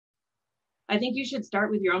I think you should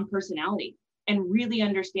start with your own personality and really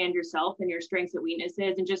understand yourself and your strengths and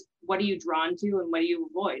weaknesses, and just what are you drawn to and what do you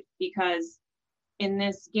avoid? Because in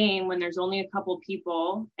this game, when there's only a couple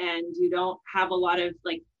people and you don't have a lot of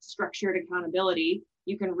like structured accountability,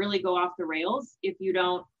 you can really go off the rails if you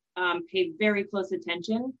don't pay very close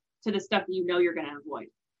attention to the stuff that you know you're going to avoid.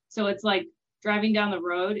 So it's like driving down the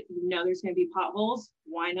road, you know there's going to be potholes.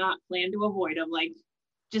 Why not plan to avoid them? Like,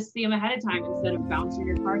 just see them ahead of time instead of bouncing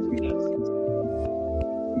your car through those.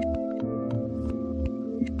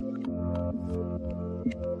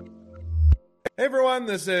 Hey everyone,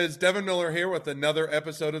 this is Devin Miller here with another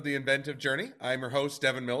episode of the Inventive Journey. I'm your host,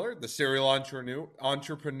 Devin Miller, the serial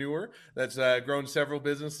entrepreneur that's grown several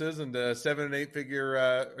businesses into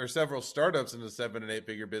several startups into 7 and 8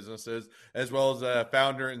 figure businesses, as well as a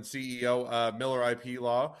founder and CEO of Miller IP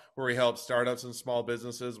Law, where we help startups and small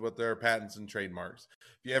businesses with their patents and trademarks.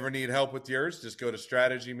 If you ever need help with yours, just go to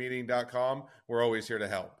strategymeeting.com. We're always here to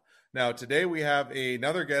help. Now, today we have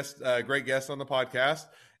another great guest on the podcast,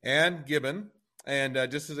 Ann Gibbon. And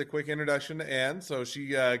just as a quick introduction to Ann, so she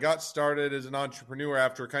got started as an entrepreneur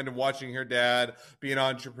after kind of watching her dad be an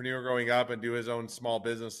entrepreneur growing up and do his own small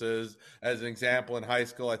businesses. As an example, in high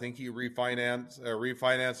school, I think he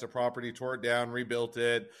refinanced a property, tore it down, rebuilt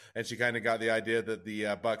it, and she kind of got the idea that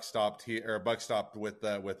the buck stopped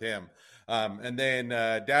with him. And then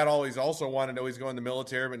Dad always also wanted to always go in the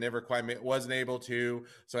military, but never quite wasn't able to.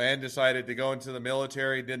 So Ann decided to go into the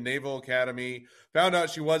military, did Naval Academy, found out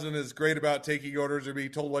she wasn't as great about taking orders or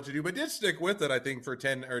being told what to do, but did stick with it, I think, for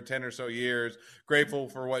 10 or so years. Grateful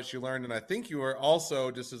for what she learned. And I think you were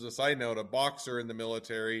also, just as a side note, a boxer in the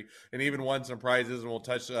military and even won some prizes, and we'll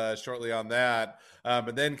touch shortly on that.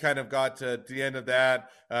 But then kind of got to the end of that,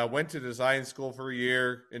 went to design school for a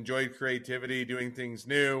year, enjoyed creativity, doing things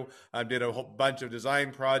new, did a whole bunch of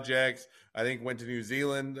design projects. I think went to New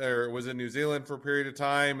Zealand, or was in New Zealand for a period of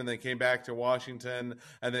time, and then came back to Washington,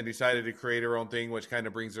 and then decided to create her own thing, which kind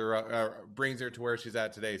of brings her to where she's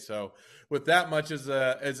at today. So with that much as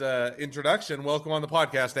a introduction, welcome on the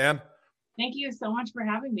podcast, Ann. Thank you so much for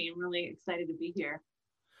having me. I'm really excited to be here.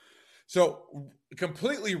 So,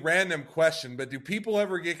 completely random question, but do people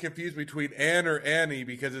ever get confused between Ann or Annie?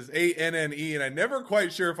 Because it's A-N-N-E, and I'm never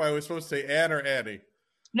quite sure if I was supposed to say Ann or Annie.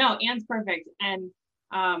 No, Ann's perfect. And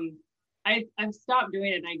I've stopped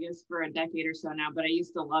doing it, I guess, for a decade or so now, but I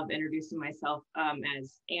used to love introducing myself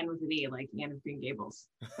as Ann with an E, like Anne of Green Gables.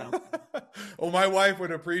 So. Well, my wife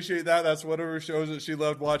would appreciate that. That's one of her shows that she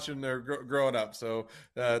loved watching growing up. So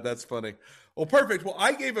that's funny. Well, perfect. Well,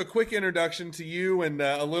 I gave a quick introduction to you and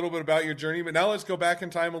a little bit about your journey, but now let's go back in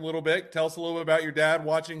time a little bit. Tell us a little bit about your dad,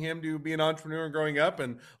 watching him be an entrepreneur growing up,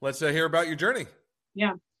 and let's hear about your journey.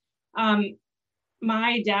 Yeah.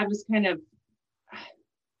 My dad was kind of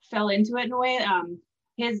fell into it in a way.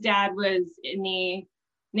 His dad was in the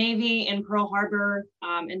Navy in Pearl Harbor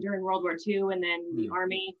and during World War II, and then the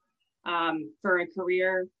Army for a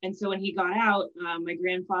career. And so when he got out, my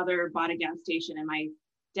grandfather bought a gas station, and my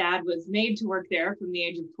dad was made to work there from the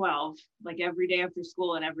age of 12, like every day after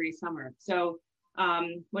school and every summer. So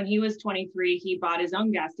when he was 23, he bought his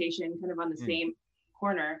own gas station kind of on the same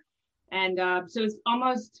corner. And so it's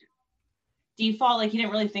almost default, like he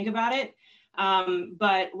didn't really think about it.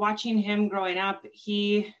 But watching him growing up,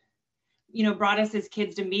 he, brought us as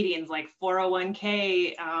kids to meetings like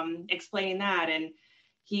 401k, explaining that. And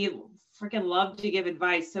he freaking loved to give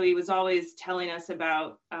advice. So he was always telling us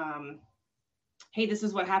about, hey, this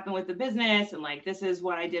is what happened with the business. And like, this is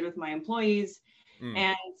what I did with my employees.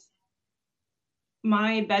 And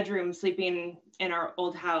my bedroom, sleeping in our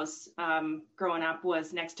old house, growing up,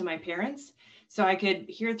 was next to my parents. So I could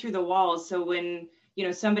hear through the walls. So when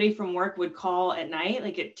somebody from work would call at night,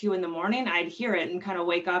 like at 2 a.m, I'd hear it and kind of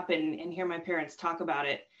wake up and hear my parents talk about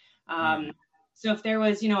it. So if there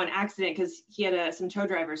was, an accident, because he had some tow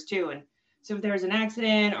drivers too. And so if there was an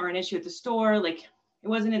accident or an issue at the store, like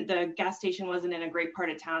the gas station wasn't in a great part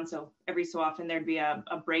of town. So every so often there'd be a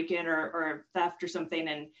break-in or a theft or something.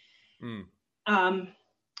 And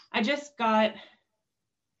I just got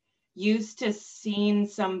used to seeing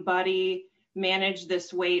somebody manage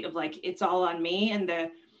this weight of like, it's all on me. And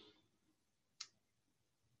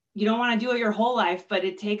you don't want to do it your whole life, but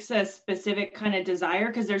it takes a specific kind of desire,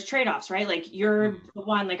 because there's trade-offs, right? Like you're the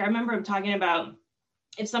one, like I remember him talking about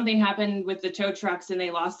if something happened with the tow trucks and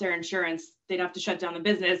they lost their insurance, they'd have to shut down the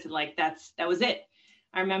business. And like, that was it.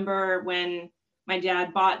 I remember when my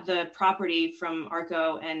dad bought the property from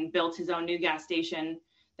Arco and built his own new gas station,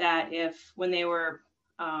 that when they were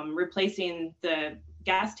replacing the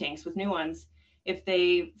gas tanks with new ones, if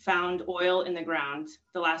they found oil in the ground,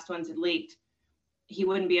 the last ones had leaked, he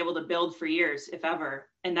wouldn't be able to build for years, if ever.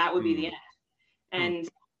 And that would be the end. And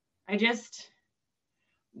I just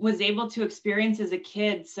was able to experience as a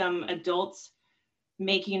kid some adults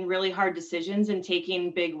making really hard decisions and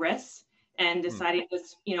taking big risks and deciding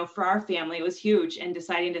this, you know, for our family, it was huge, and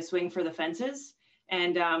deciding to swing for the fences.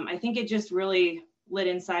 And I think it just really lit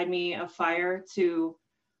inside me a fire to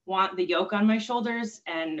want the yoke on my shoulders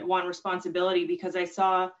and want responsibility, because I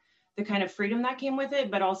saw the kind of freedom that came with it,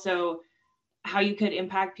 but also how you could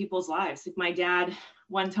impact people's lives. Like my dad,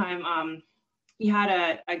 one time, he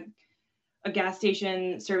had a gas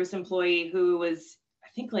station service employee who was, I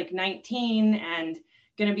think, like 19 and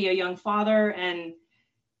going to be a young father. And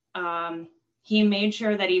he made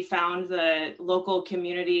sure that he found the local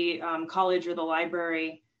community college or the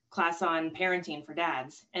library class on parenting for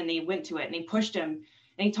dads. And they went to it, and he pushed him,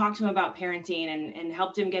 and he talked to him about parenting and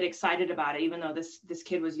helped him get excited about it, even though this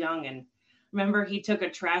kid was young. And remember, he took a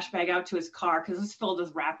trash bag out to his car because it was filled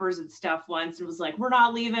with wrappers and stuff once, and was like, "We're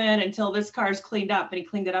not leaving until this car's cleaned up." And he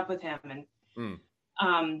cleaned it up with him. And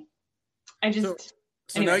I just,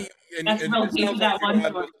 so anyway, now that's real piece of that one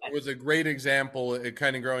story. Was a great example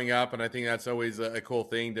kind of growing up, and I think that's always a cool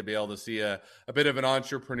thing to be able to see a bit of an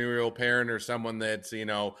entrepreneurial parent or someone that's, you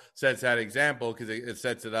know, sets that example, because it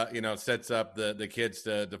sets it up, you know, sets up the kids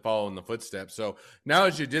to follow in the footsteps. So now,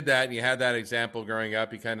 as you did that and you had that example growing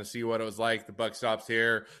up, you kind of see what it was like. The buck stops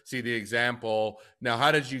here, see the example. Now,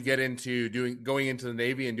 how did you get into going into the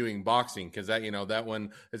Navy and doing boxing? Because that, you know, that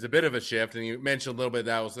one is a bit of a shift, and you mentioned a little bit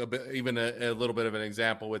that was a bit, even a little bit of an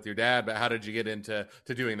example with your dad. But how did you get into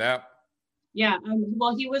doing that? Yeah,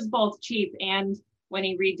 well, he was both chief, and when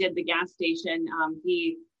he redid the gas station,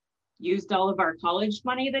 he used all of our college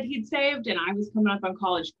money that he'd saved, and I was coming up on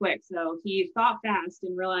college quick. So he thought fast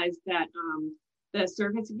and realized that the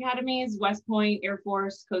service academies, West Point, Air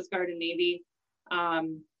Force, Coast Guard, and Navy,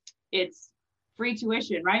 it's free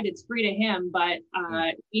tuition, right? It's free to him, but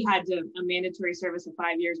he had a mandatory service of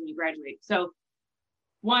 5 years when you graduate. So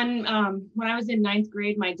when I was in 9th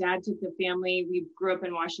grade, my dad took the family. We grew up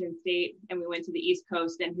in Washington State, and we went to the East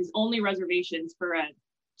Coast, and his only reservations for a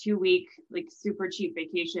 2-week, like, super cheap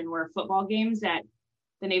vacation were football games at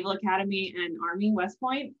the Naval Academy and Army West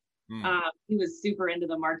Point. He was super into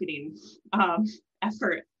the marketing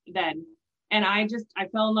effort then. And I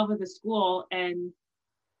fell in love with the school and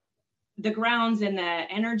the grounds and the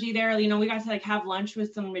energy there. You know, we got to like have lunch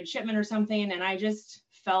with some midshipmen or something. And I just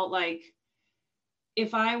felt like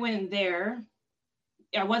if I went there,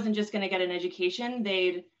 I wasn't just going to get an education.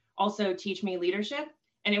 They'd also teach me leadership.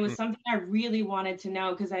 And it was something I really wanted to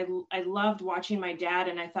know, because I loved watching my dad.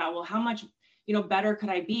 And I thought, well, how much, you know, better could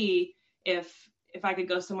I be if I could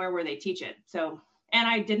go somewhere where they teach it? So, and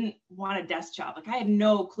I didn't want a desk job. Like, I had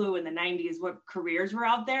no clue in the 90s what careers were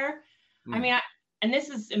out there. I mean, and this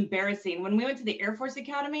is embarrassing. When we went to the Air Force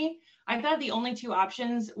Academy, I thought the only 2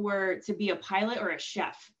 options were to be a pilot or a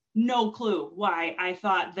chef. No clue why I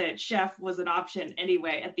thought that chef was an option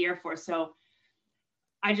anyway at the Air Force. So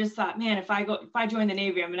I just thought, man, if I join the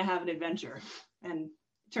Navy, I'm going to have an adventure. And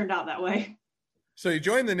it turned out that way. So you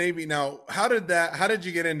joined the Navy. Now, how did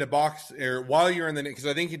you get into box, or while you're in the Navy? Because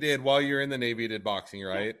I think you did, while you're in the Navy, you did boxing,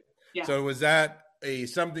 right? Yeah. So was that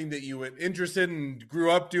something that you were interested in,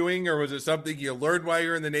 grew up doing, or was it something you learned while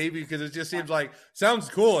you're in the Navy? Because it just seems sounds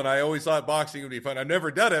cool, and I always thought boxing would be fun. I've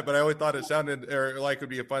never done it, but I always thought it sounded like it would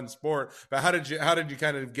be a fun sport. But how did you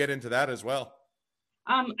kind of get into that as well?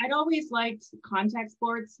 I'd always liked contact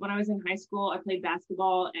sports. When I was in high school, I played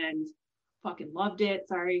basketball and fucking loved it.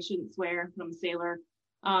 Sorry, I shouldn't swear. I'm a sailor.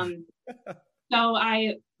 So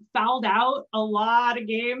I fouled out a lot of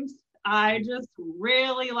games. I just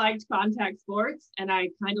really liked contact sports, and I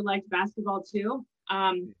kind of liked basketball too.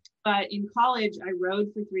 But in college, I rowed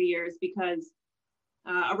for 3 years because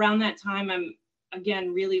around that time, I'm,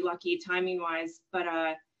 again, really lucky timing wise, but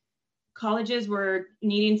colleges were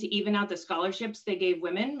needing to even out the scholarships they gave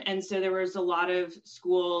women. And so there was a lot of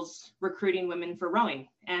schools recruiting women for rowing.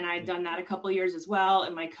 And I'd done that a couple of years as well.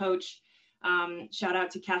 And my coach, shout out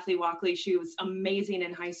to Kathleen Walkley, she was amazing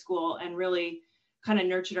in high school and really kind of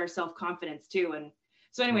nurtured our self-confidence too. And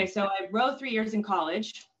so anyway, so I rowed 3 years in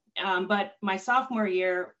college, but my sophomore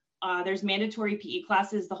year, there's mandatory PE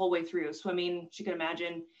classes the whole way through, swimming, as you can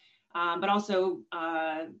imagine, but also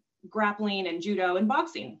grappling and judo and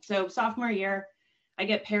boxing. So sophomore year, I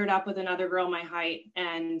get paired up with another girl my height,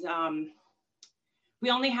 and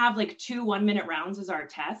we only have like 2 1-minute rounds as our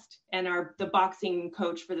test, and the boxing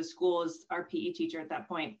coach for the school is our PE teacher at that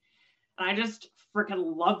point. And I just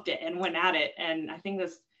freaking loved it and went at it. And I think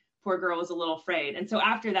this poor girl was a little afraid. And so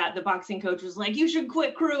after that, the boxing coach was like, you should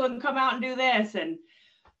quit crew and come out and do this. And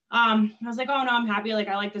I was like, oh no, I'm happy. Like,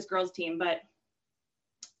 I like this girls team. But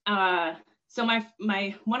So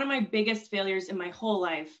one of my biggest failures in my whole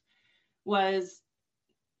life was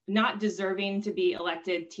not deserving to be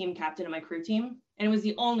elected team captain of my crew team. And it was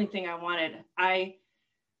the only thing I wanted. I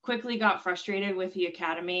quickly got frustrated with the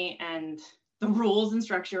academy and the rules and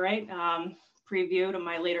structure, right? Preview to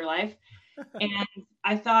my later life. And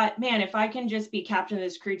I thought, man, if I can just be captain of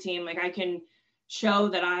this crew team, like I can show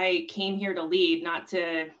that I came here to lead, not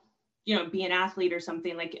to, be an athlete or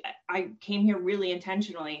something. Like I came here really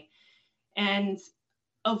intentionally. And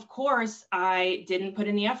of course, I didn't put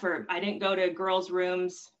in the effort. I didn't go to girls'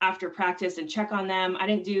 rooms after practice and check on them. I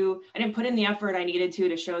didn't put in the effort I needed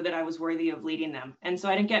to show that I was worthy of leading them. And so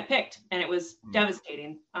I didn't get picked, and it was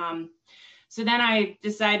devastating. So then I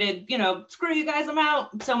decided, screw you guys, I'm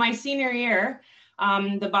out. So my senior year,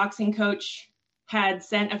 the boxing coach had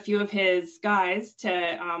sent a few of his guys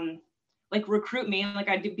to recruit me. Like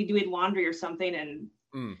I'd be doing laundry or something, and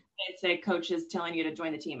they'd say, coach is telling you to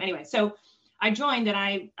join the team. Anyway, so I joined, and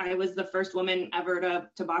I was the first woman ever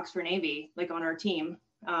to box for Navy, like on our team.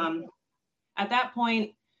 At that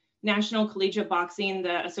point, National Collegiate Boxing,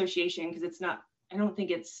 the association, because I don't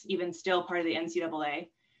think it's even still part of the NCAA.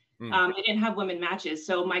 They didn't have women matches.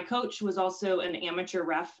 So my coach was also an amateur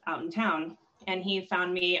ref out in town, and he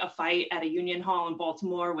found me a fight at a union hall in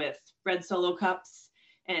Baltimore with red Solo cups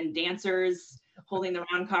and dancers holding the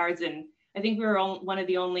round cards. And I think we were one of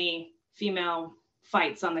the only female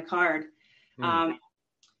fights on the card. But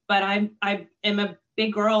I am a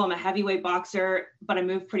big girl. I'm a heavyweight boxer, but I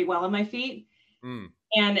move pretty well on my feet.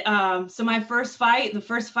 And so the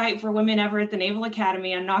first fight for women ever at the Naval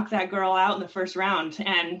Academy, I knocked that girl out in the first round,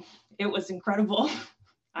 and it was incredible.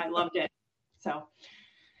 I loved it. So.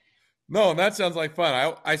 No, that sounds like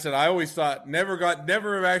fun. I said I always thought never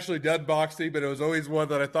have actually done boxing, but it was always one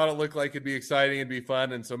that I thought it looked like it'd be exciting and be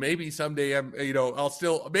fun. And so maybe someday I'll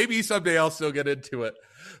still get into it.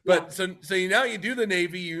 But so now you do the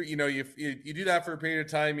Navy, you do that for a period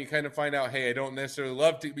of time. You kind of find out, hey, I don't necessarily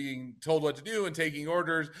love being told what to do and taking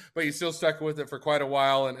orders, but you still stuck with it for quite a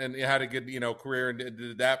while, and you had a good career and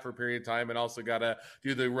did that for a period of time, and also got to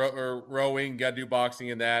do the rowing, got to do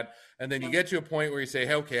boxing and that. And then you get to a point where you say,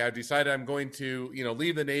 hey, okay, I've decided I'm going to,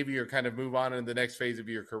 leave the Navy or kind of move on in the next phase of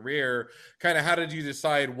your career. Kind of how did you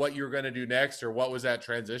decide what you're going to do next, or what was that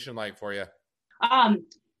transition like for you?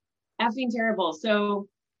 Effing terrible. So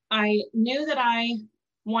I knew that I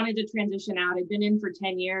wanted to transition out. I'd been in for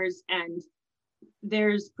 10 years, and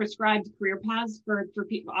there's prescribed career paths for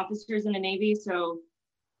officers in the Navy. So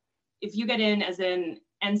if you get in as an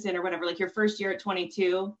ensign or whatever, like your first year at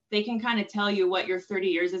 22, they can kind of tell you what your 30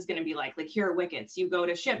 years is going to be like here are wickets, you go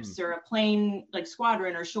to ships or a plane, like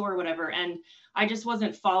squadron or shore or whatever. And I just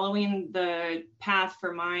wasn't following the path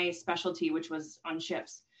for my specialty, which was on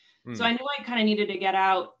ships. So I knew I kind of needed to get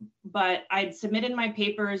out, but I'd submitted my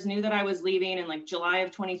papers, knew that I was leaving in July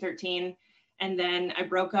of 2013. And then I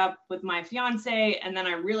broke up with my fiance, and then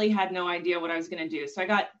I really had no idea what I was going to do. So I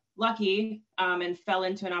got lucky and fell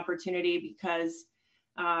into an opportunity because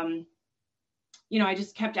I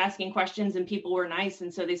just kept asking questions, and people were nice.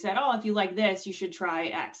 And so they said, oh, if you like this, you should try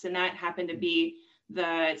X. And that happened to be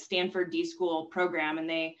the Stanford D School program. And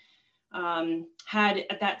they had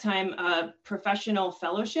at that time a professional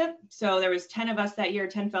fellowship. So there was 10 of us that year,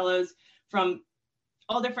 10 fellows from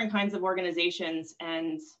all different kinds of organizations.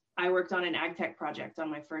 And I worked on an ag tech project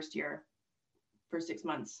on my first year for 6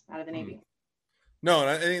 months out of the Navy. No, and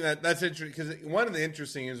I think that's interesting, because one of the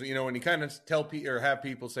interesting is, when you kind of tell people or have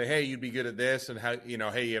people say, hey, you'd be good at this, and how,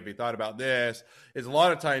 hey, have you thought about this? Is a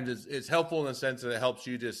lot of times it's helpful in the sense that it helps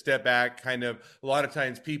you to step back. Kind of a lot of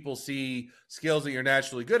times people see skills that you're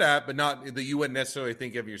naturally good at, but not that you wouldn't necessarily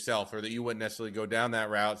think of yourself, or that you wouldn't necessarily go down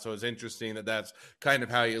that route. So it's interesting that that's kind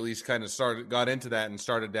of how you at least kind of got into that and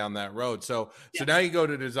started down that road. So now you go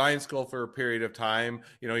to design school for a period of time,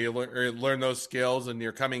 you learn those skills, and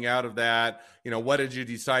you're coming out of that. What did you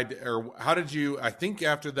decide, or how did you, I think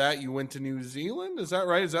after that you went to New Zealand? Is that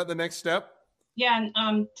right? Is that the next step? Yeah.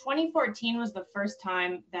 2014 was the first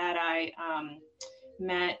time that I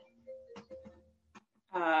met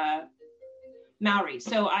Maori.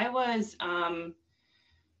 So I was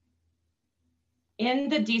in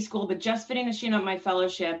the D school, but just finishing up my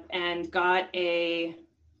fellowship, and got a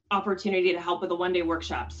opportunity to help with a one-day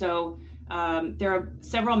workshop. So there are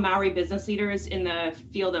several Maori business leaders in the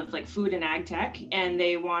field of food and ag tech, and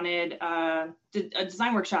they wanted a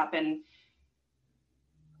design workshop. And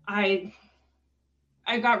I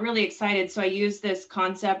got really excited. So I used this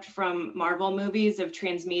concept from Marvel movies of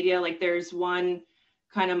transmedia. There's one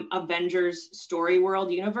kind of Avengers story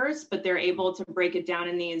world universe, but they're able to break it down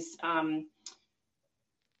in these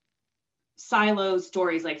silo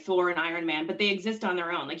stories like Thor and Iron Man, but they exist on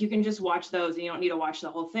their own. Like you can just watch those and you don't need to watch the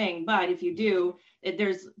whole thing. But if you do,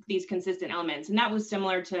 there's these consistent elements. And that was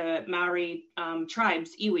similar to Maori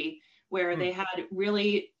tribes, iwi, where they had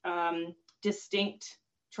really distinct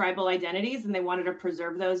tribal identities and they wanted to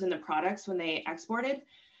preserve those in the products when they exported.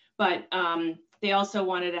 But they also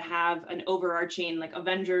wanted to have an overarching like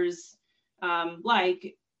Avengers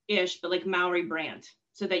like ish, but like Maori brand,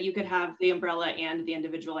 so that you could have the umbrella and the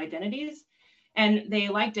individual identities. And they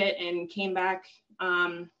liked it and came back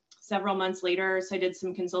several months later. So I did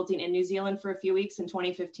some consulting in New Zealand for a few weeks in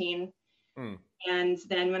 2015. And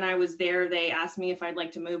then when I was there, they asked me if I'd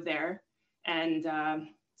like to move there. And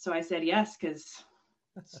so I said yes, because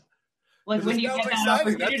like when you get that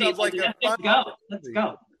opportunity, let's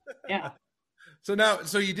go. Yeah.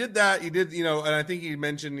 So you did that, and I think you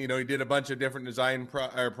mentioned, you did a bunch of different design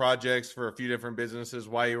projects for a few different businesses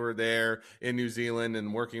while you were there in New Zealand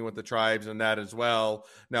and working with the tribes and that as well.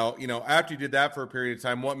 Now, after you did that for a period of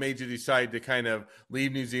time, what made you decide to kind of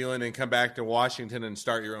leave New Zealand and come back to Washington and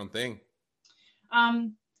start your own thing?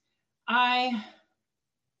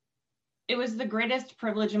 It was the greatest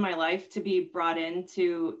privilege in my life to be brought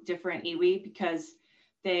into different iwi because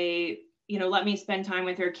they let me spend time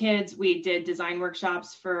with their kids. We did design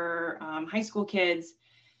workshops for high school kids.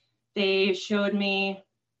 They showed me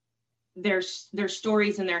their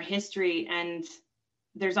stories and their history. And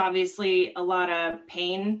there's obviously a lot of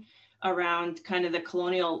pain around kind of the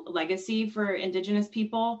colonial legacy for Indigenous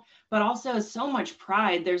people, but also so much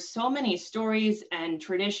pride. There's so many stories and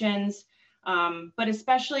traditions. But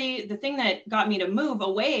especially the thing that got me to move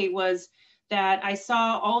away was that I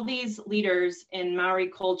saw all these leaders in Maori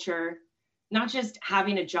culture not just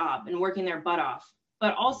having a job and working their butt off,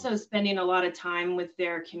 but also spending a lot of time with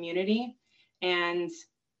their community. And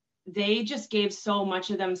they just gave so much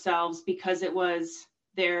of themselves because it was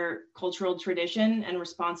their cultural tradition and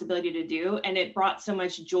responsibility to do. And it brought so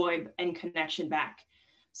much joy and connection back.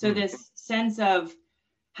 So this sense of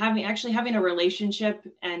having a relationship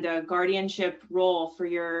and a guardianship role for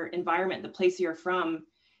your environment, the place you're from.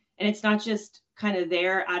 And it's not just kind of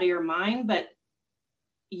there out of your mind, but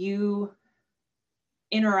you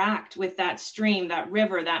interact with that stream, that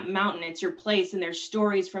river, that mountain. It's your place, and there's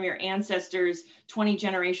stories from your ancestors 20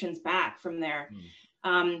 generations back from there.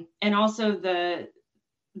 And also the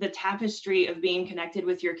tapestry of being connected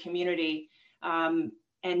with your community,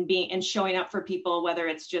 and showing up for people, whether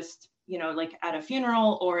it's just like at a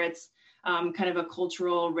funeral or it's kind of a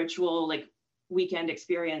cultural ritual like weekend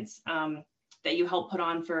experience that you help put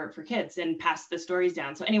on for kids and pass the stories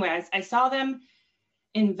down. So anyway, I saw them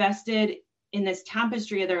invested in this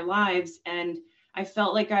tapestry of their lives. And I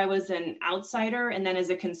felt like I was an outsider. And then as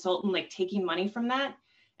a consultant, like taking money from that.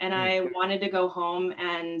 And I wanted to go home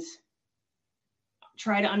and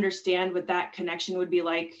try to understand what that connection would be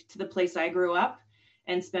like to the place I grew up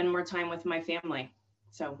and spend more time with my family.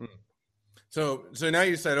 So now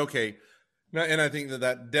you said, okay, and I think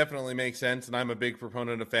that definitely makes sense. And I'm a big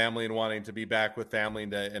proponent of family and wanting to be back with family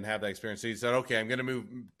and have that experience. So you said, okay, I'm going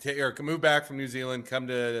to move back from New Zealand, come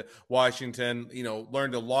to Washington,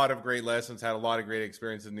 learned a lot of great lessons, had a lot of great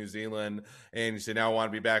experience in New Zealand. And you said, now I want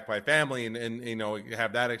to be back by family and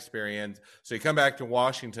have that experience. So you come back to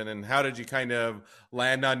Washington, and how did you kind of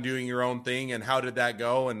land on doing your own thing? And how did that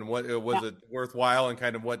go? And what was it worthwhile? And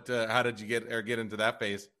kind of how did you get into that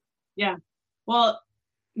phase? Yeah. Well,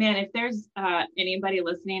 man, if there's anybody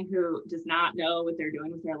listening who does not know what they're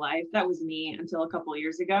doing with their life, that was me until a couple of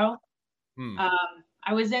years ago.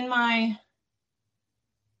 I was in my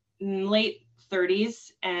late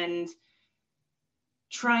 30s and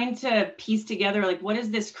trying to piece together, like, what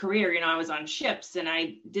is this career? I was on ships and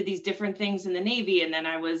I did these different things in the Navy, and then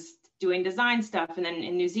I was doing design stuff. And then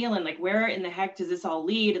in New Zealand, like, where in the heck does this all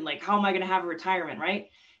lead? And like, how am I going to have a retirement, right?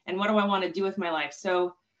 And what do I want to do with my life?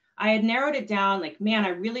 So I had narrowed it down, like, man, I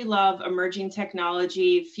really love emerging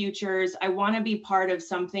technology, futures. I want to be part of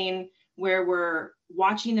something where we're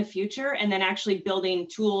watching the future and then actually building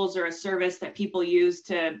tools or a service that people use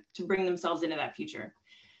to bring themselves into that future.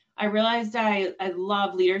 I realized I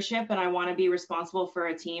love leadership and I want to be responsible for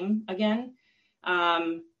a team again.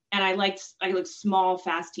 And I liked small,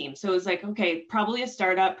 fast teams. So it was like, okay, probably a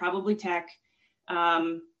startup, probably tech.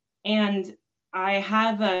 And I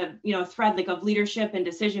have a thread like of leadership and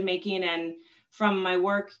decision making, and from my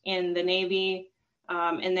work in the Navy,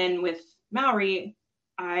 and then with Maori,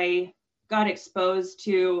 I got exposed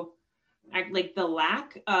to like the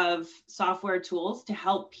lack of software tools to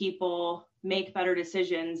help people make better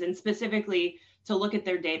decisions, and specifically to look at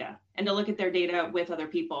their data and to look at their data with other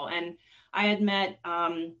people. And I had met,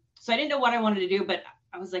 so I didn't know what I wanted to do, but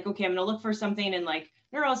I was like, okay, I'm going to look for something in like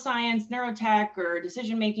neuroscience, neurotech, or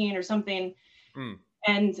decision making or something.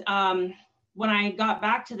 And when I got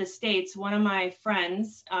back to the States, one of my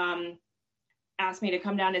friends asked me to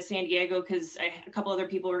come down to San Diego because a couple other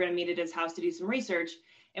people were going to meet at his house to do some research.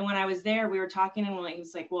 And when I was there, we were talking, and he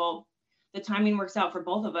was like, well, the timing works out for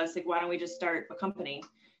both of us. Like, why don't we just start a company?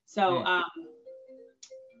 So,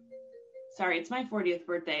 sorry, it's my 40th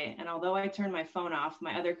birthday. And although I turned my phone off,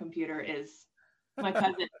 my other computer is my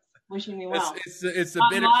cousin wishing me well. It's the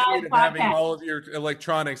benefit of having all of your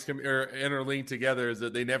electronics interlinked together is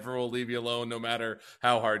that they never will leave you alone, no matter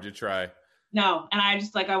how hard you try. No, and I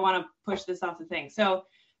just I want to push this off the thing. So,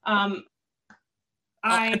 and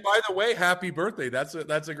by the way, happy birthday! That's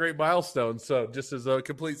a great milestone. So, just as a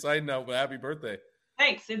complete side note, happy birthday!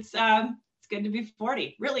 Thanks. It's good to be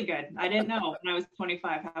 40. Really good. I didn't know when I was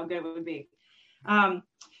 25 how good it would be.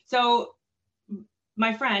 So,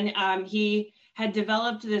 my friend, he had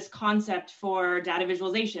developed this concept for data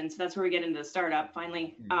visualization. So that's where we get into the startup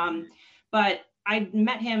finally. But I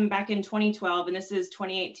met him back in 2012, and this is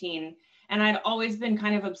 2018. And I'd always been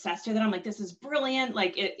kind of obsessed with it. I'm like, this is brilliant.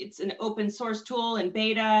 Like it's an open source tool in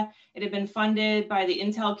beta. It had been funded by the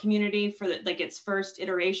Intel community for its first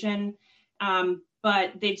iteration.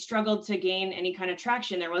 But they'd struggled to gain any kind of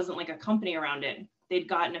traction. There wasn't like a company around it. They'd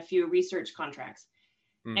gotten a few research contracts.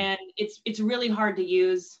 And it's really hard to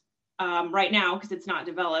use right now because it's not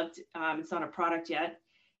developed. It's not a product yet.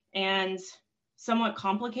 And somewhat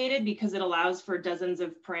complicated because it allows for dozens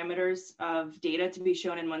of parameters of data to be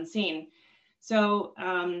shown in one scene. So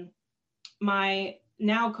my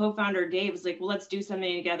now co-founder Dave was like, well, let's do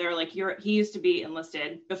something together. Like he used to be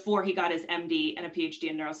enlisted before he got his MD and a PhD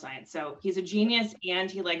in neuroscience. So he's a genius, and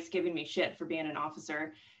he likes giving me shit for being an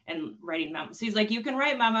officer and writing memos. So he's like, you can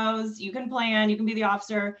write memos, you can plan, you can be the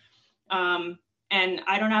officer. And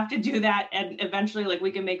I don't have to do that. And eventually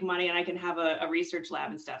we can make money and I can have a research lab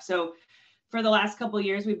and stuff. So for the last couple of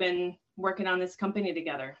years, we've been working on this company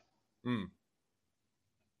together.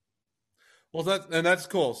 Well, that's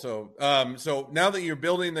cool. So, so now that you're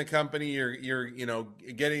building the company, you're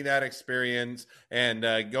getting that experience and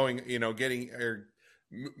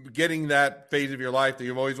getting that phase of your life that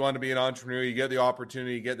you've always wanted to be an entrepreneur. You get the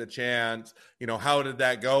opportunity, you get the chance. How did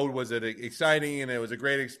that go? Was it exciting and it was a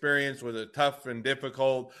great experience? Was it tough and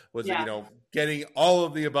difficult? Was it getting all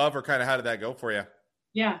of the above, or kind of how did that go for you?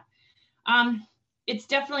 Yeah. It's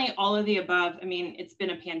definitely all of the above. I mean, it's been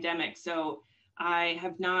a pandemic, so I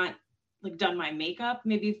have not done my makeup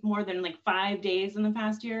maybe more than 5 days in the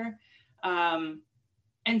past year.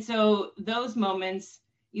 And so those moments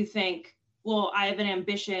you think, well, I have an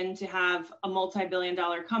ambition to have a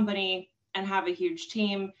multi-billion-dollar company and have a huge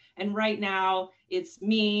team. And right now it's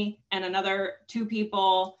me and another 2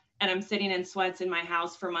 people, and I'm sitting in sweats in my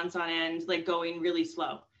house for months on end, going really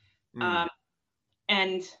slow.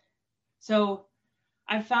 And so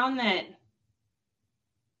I found that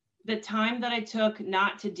the time that I took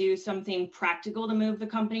not to do something practical to move the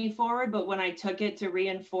company forward, but when I took it to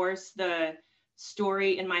reinforce the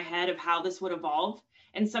story in my head of how this would evolve.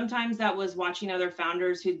 And sometimes that was watching other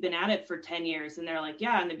founders who'd been at it for 10 years. And they're like,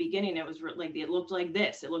 yeah, in the beginning, it was it looked like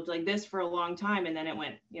this. It looked like this for a long time. And then it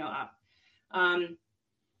went, up.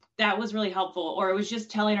 That was really helpful. Or it was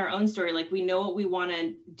just telling our own story. We know what we want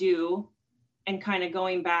to do, and kind of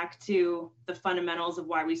going back to the fundamentals of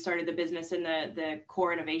why we started the business and the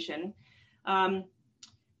core innovation.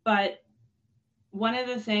 But one of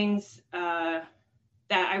the things that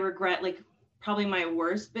I regret, probably my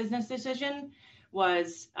worst business decision,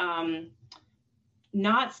 was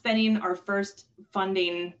not spending our first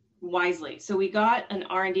funding wisely. So we got an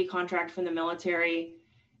R&D contract from the military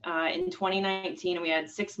in 2019, and we had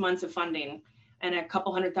 6 months of funding and a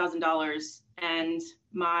couple $100,000. And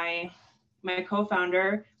my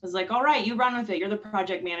co-founder was like, all right, you run with it. You're the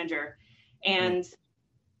project manager. And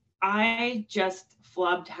I just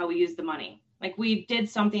flubbed how we used the money. We did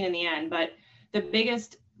something in the end, but the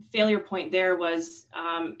biggest failure point there was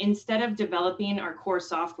instead of developing our core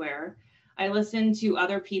software, I listened to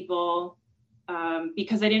other people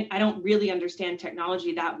because I don't really understand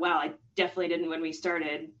technology that well. I definitely didn't when we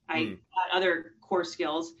started. I had other core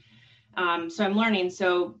skills. So I'm learning.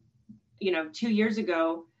 So, 2 years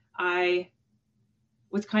ago, I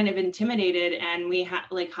was kind of intimidated, and we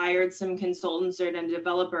hired some consultants and a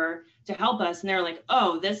developer to help us. And they're like,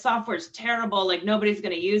 oh, this software is terrible. Nobody's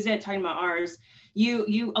going to use it. Talking about ours.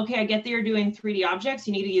 Okay, I get that you're doing 3D objects.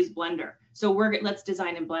 You need to use Blender. So let's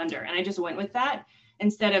design in Blender. And I just went with that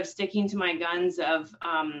instead of sticking to my guns of,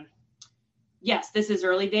 yes, this is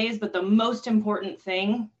early days, but the most important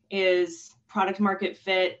thing is product market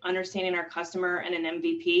fit, understanding our customer, and an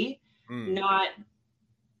MVP, not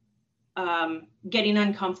getting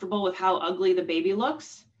uncomfortable with how ugly the baby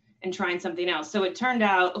looks and trying something else. So it turned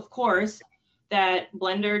out, of course, that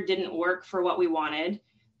Blender didn't work for what we wanted.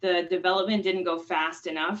 The development didn't go fast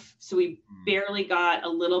enough. So we barely got a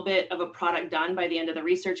little bit of a product done by the end of the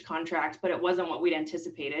research contract, but it wasn't what we'd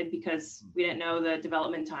anticipated because we didn't know the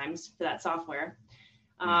development times for that software.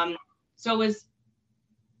 So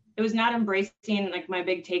it was not embracing, like my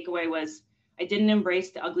big takeaway was I didn't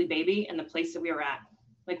embrace the ugly baby and the place that we were at.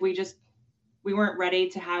 Like we weren't ready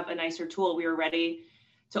to have a nicer tool. We were ready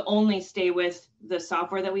to only stay with the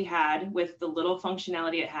software that we had with the little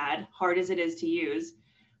functionality it had, hard as it is to use,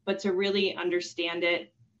 but to really understand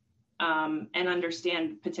it and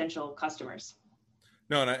understand potential customers.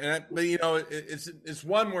 No, but you know, it's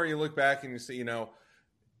one where you look back and you say, you know,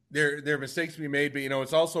 there are mistakes to be made, but you know,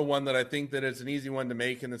 it's also one that I think that it's an easy one to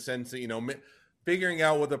make in the sense that, you know, figuring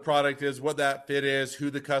out what the product is, what that fit is, who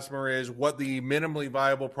the customer is, what the minimally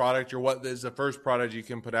viable product or what is the first product you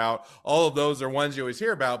can put out. All of those are ones you always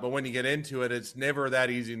hear about, but when you get into it, it's never that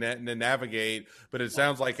easy to navigate. But it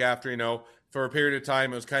sounds like after, you know, for a period of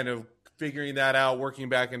time, it was kind of figuring that out, working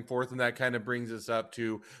back and forth, and that kind of brings us up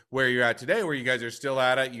to where you're at today, where you guys are still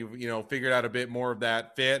at it. You've, you know, figured out a bit more of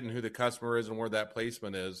that fit and who the customer is and where that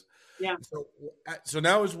placement is. Yeah. So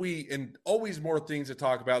now and always more things to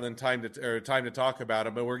talk about than time to talk about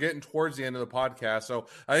it, but we're getting towards the end of the podcast. So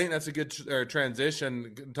I think that's a good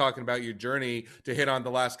transition talking about your journey to hit on the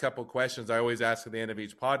last couple of questions I always ask at the end of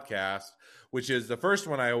each podcast, which is the first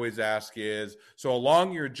one I always ask is, so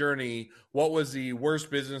along your journey, what was the worst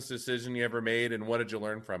business decision you ever made and what did you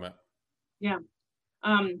learn from it? Yeah.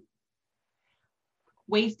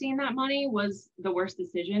 Wasting that money was the worst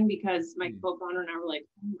decision because my co-founder and I were like,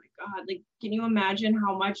 oh my God, like, can you imagine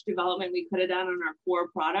how much development we could have done on our core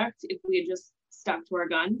product if we had just stuck to our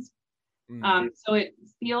guns? So it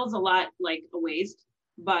feels a lot like a waste,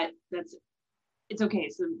 but it's okay.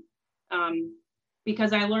 So,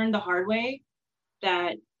 because I learned the hard way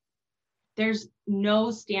that there's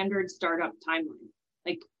no standard startup timeline.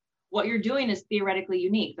 Like what you're doing is theoretically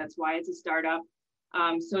unique. That's why it's a startup.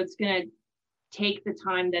 So it's going to take the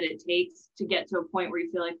time that it takes to get to a point where you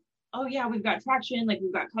feel like, oh yeah, we've got traction, like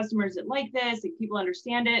we've got customers that like this, like people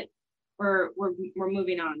understand it, or we're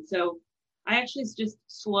moving on. So I actually just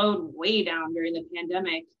slowed way down during the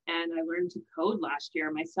pandemic and I learned to code last year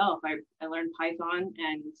myself. I learned Python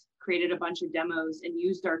and created a bunch of demos and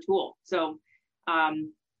used our tool. So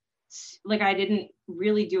like I didn't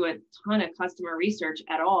really do a ton of customer research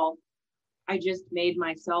at all. I just made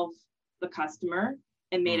myself the customer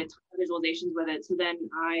and made a ton of visualizations with it. So then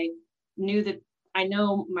I knew that I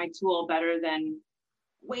know my tool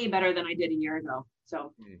way better than I did a year ago.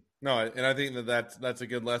 So no, and I think that's a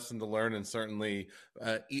good lesson to learn, and certainly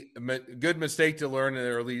a good mistake to learn,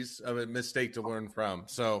 or at least a mistake to learn from.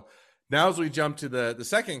 So now as we jump to the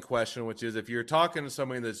second question, which is if you're talking to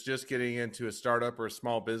somebody that's just getting into a startup or a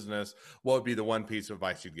small business, what would be the one piece of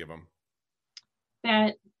advice you'd give them?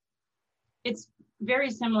 That it's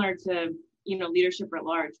very similar to, you know, leadership at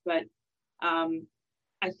large, but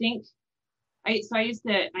I think I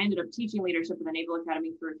ended up teaching leadership at the Naval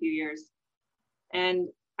Academy for a few years. And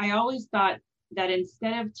I always thought that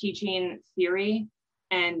instead of teaching theory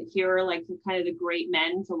and here are like kind of the great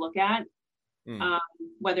men to look at,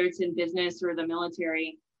 whether it's in business or the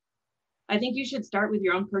military, I think you should start with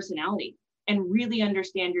your own personality and really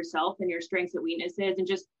understand yourself and your strengths and weaknesses and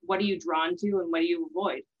just what are you drawn to and what do you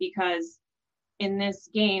avoid? Because in this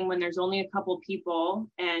game, when there's only a couple people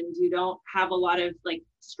and you don't have a lot of like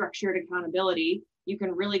structured accountability, you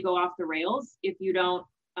can really go off the rails if you don't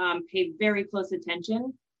pay very close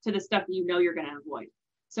attention to the stuff that you know you're going to avoid.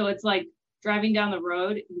 So it's like driving down the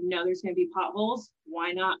road, you know there's going to be potholes.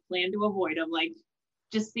 Why not plan to avoid them? Like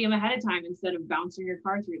just see them ahead of time instead of bouncing your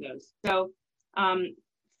car through those. So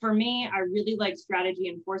for me, I really like strategy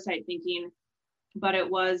and foresight thinking, but it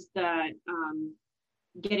was the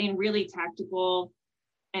getting really tactical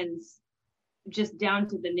and just down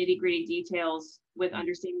to the nitty-gritty details with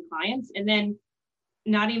understanding clients, and then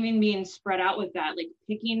not even being spread out with that, like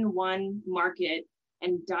picking one market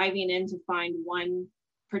and diving in to find one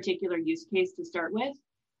particular use case to start with.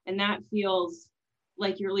 And that feels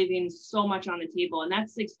like you're leaving so much on the table. And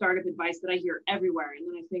that's like startup advice that I hear everywhere. And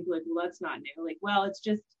then I think like, well, that's not new. Like, well, it's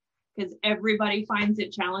just because everybody finds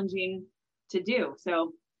it challenging to do.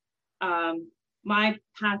 So my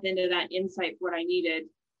path into that insight, what I needed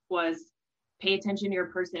was pay attention to your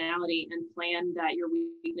personality and plan that your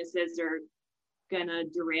weaknesses are gonna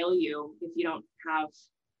derail you if you don't have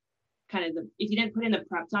if you didn't put in the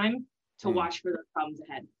prep time to watch for the problems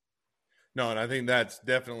ahead. No, and I think that's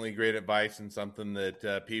definitely great advice and something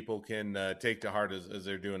that people can take to heart as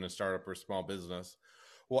they're doing a startup or small business.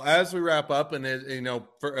 Well, as we wrap up, and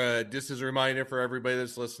just as a reminder for everybody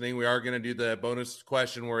that's listening, we are going to do the bonus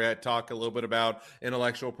question where I talk a little bit about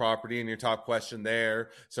intellectual property and your top question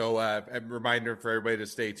there. So, a reminder for everybody to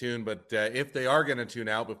stay tuned. But if they are going to tune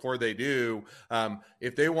out before they do,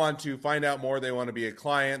 if they want to find out more, they want to be a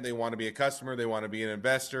client, they want to be a customer, they want to be an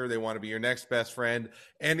investor, they want to be your next best friend,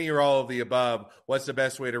 any or all of the above, what's the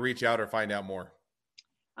best way to reach out or find out more?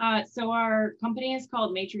 So our company is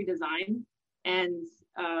called Maitri Design, and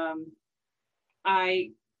I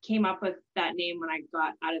came up with that name when I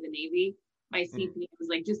got out of the Navy. My CPA was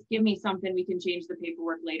like, just give me something, we can change the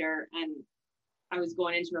paperwork later. And I was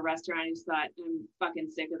going into a restaurant and just thought, I'm fucking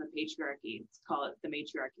sick of the patriarchy. Let's call it the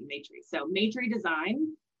matriarchy, Maitri. So Maitri Design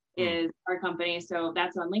is our company. So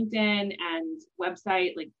that's on LinkedIn and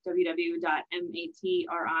website, like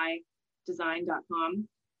www.matridesign.com.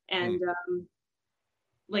 And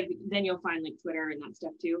like then you'll find like Twitter and that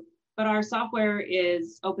stuff too. But our software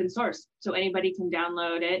is open source, so anybody can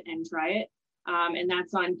download it and try it. And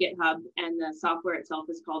that's on GitHub, and the software itself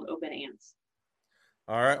is called Open Ants.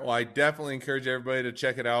 All right. Well, I definitely encourage everybody to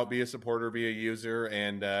check it out, be a supporter, be a user,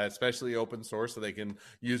 and especially open source so they can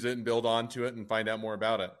use it and build onto it and find out more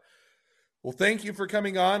about it. Well, thank you for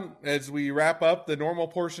coming on as we wrap up the normal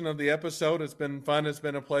portion of the episode. It's been fun. It's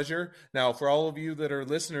been a pleasure. Now, for all of you that are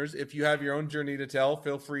listeners, if you have your own journey to tell,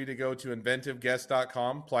 feel free to go to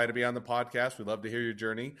inventiveguest.com, apply to be on the podcast. We'd love to hear your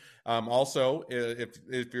journey. Also,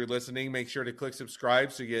 if you're listening, make sure to click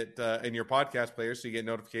subscribe so you get in your podcast player so you get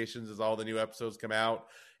notifications as all the new episodes come out,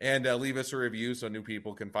 and leave us a review so new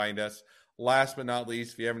people can find us. Last but not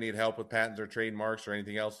least, if you ever need help with patents or trademarks or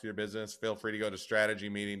anything else for your business, feel free to go to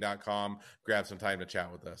strategymeeting.com, grab some time to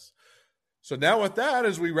chat with us. So now with that,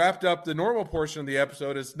 as we wrapped up the normal portion of the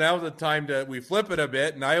episode, it's now the time we flip it a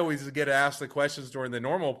bit. And I always get asked the questions during the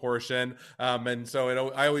normal portion. And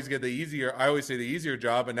so I always say the easier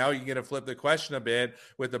job. And now you get to flip the question a bit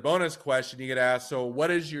with the bonus question. You get asked, so what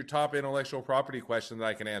is your top intellectual property question that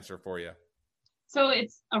I can answer for you? So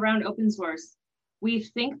it's around open source. We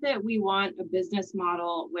think that we want a business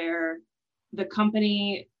model where the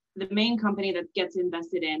main company that gets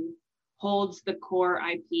invested in, holds the core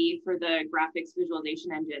IP for the graphics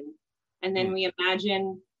visualization engine. And then we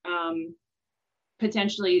imagine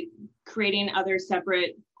potentially creating other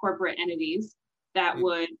separate corporate entities that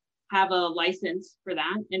would have a license for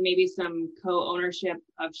that and maybe some co-ownership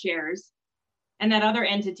of shares. And that other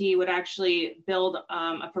entity would actually build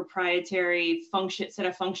a proprietary set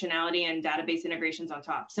of functionality and database integrations on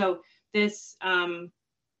top. So this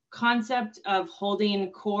concept of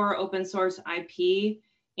holding core open source IP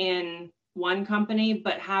in one company,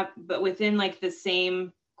 but within like the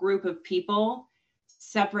same group of people,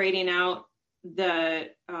 separating out the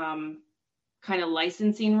kind of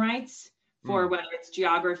licensing rights for whether it's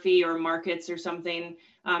geography or markets or something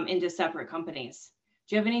into separate companies.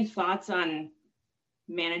 Do you have any thoughts on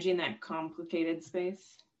managing that complicated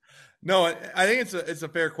space? No, I think it's a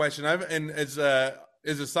fair question. As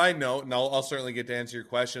a side note, and I'll certainly get to answer your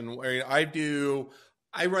question.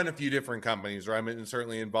 I run a few different companies, or I'm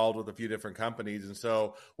certainly involved with a few different companies. And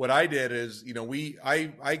so what I did is,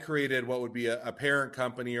 I created what would be a parent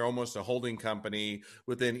company or almost a holding company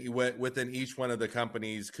within each one of the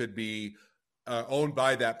companies could be owned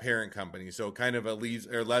by that parent company. So kind of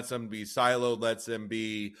lets them be siloed, lets them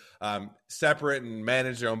be separate and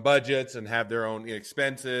manage their own budgets and have their own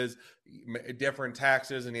expenses, different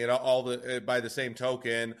taxes, and yet by the same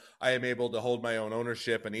token, I am able to hold my own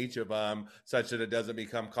ownership in each of them such that it doesn't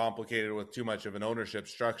become complicated with too much of an ownership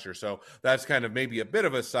structure. So that's kind of maybe a bit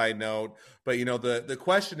of a side note, but the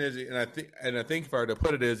question is, and I think if I were to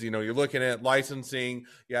put it is, you're looking at licensing,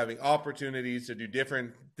 you're having opportunities to do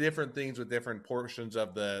different things with different portions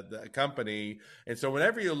of the company. And so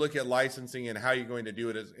whenever you look at licensing and how you're going to do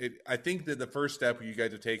it, I think that the first step you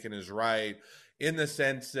guys have taken is right, in the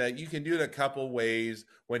sense that you can do it a couple ways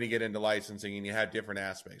when you get into licensing and you have different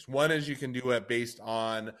aspects. One is you can do it based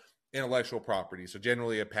on intellectual property. So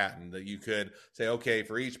generally a patent that you could say, okay,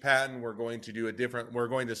 for each patent, we're going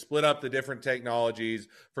to split up the different technologies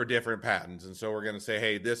for different patents. And so we're going to say,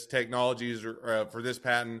 hey, this technology for this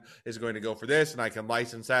patent is going to go for this, and I can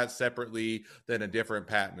license that separately than a different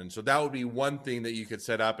patent. And so that would be one thing that you could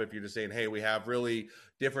set up if you're just saying, hey, we have really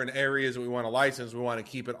different areas that we want to license. We want to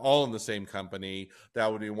keep it all in the same company.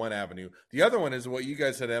 That would be one avenue. The other one is what you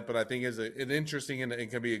guys set up, but I think is an interesting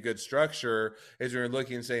and can be a good structure, is you're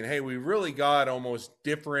looking and saying, hey, we really got almost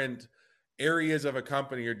different areas of a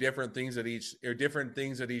company or different things that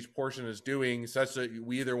each portion is doing, such that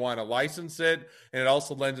we either want to license it, and it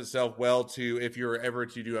also lends itself well to, if you're ever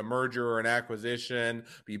to do a merger or an acquisition,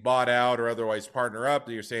 be bought out or otherwise partner up,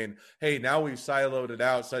 that you're saying, hey, now we've siloed it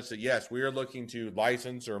out such that yes, we are looking to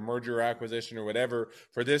license or merger or acquisition or whatever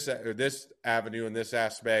for this avenue and this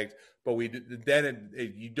aspect, but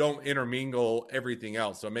you don't intermingle everything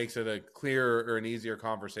else, so it makes it a clearer or an easier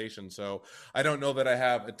conversation. So I don't know that I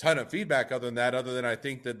have a ton of feedback other than I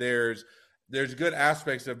think that there's good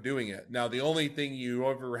aspects of doing it. Now, the only thing you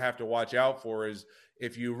ever have to watch out for is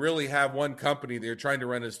if you really have one company that you're trying to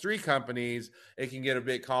run as three companies, it can get a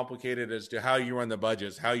bit complicated as to how you run the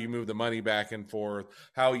budgets, how you move the money back and forth,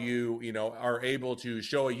 how you are able to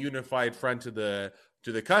show a unified front to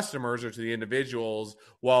the customers or to the individuals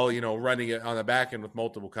while running it on the back end with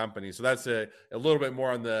multiple companies. So that's a little bit more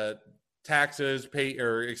on the taxes, pay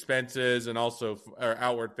or expenses, and also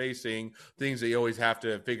outward facing things that you always have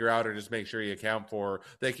to figure out or just make sure you account for.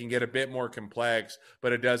 They can get a bit more complex,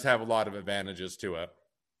 but it does have a lot of advantages to it.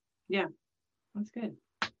 Yeah, that's good.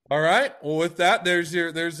 All right. Well, with that, there's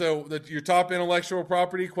your top intellectual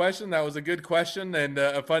property question. That was a good question and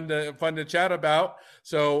fun to chat about.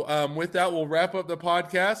 So with that, we'll wrap up the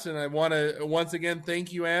podcast. And I want to once again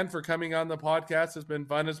thank you, Anne, for coming on the podcast. It's been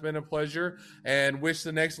fun. It's been a pleasure. And wish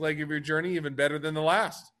the next leg of your journey even better than the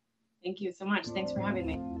last. Thank you so much. Thanks for having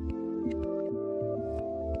me.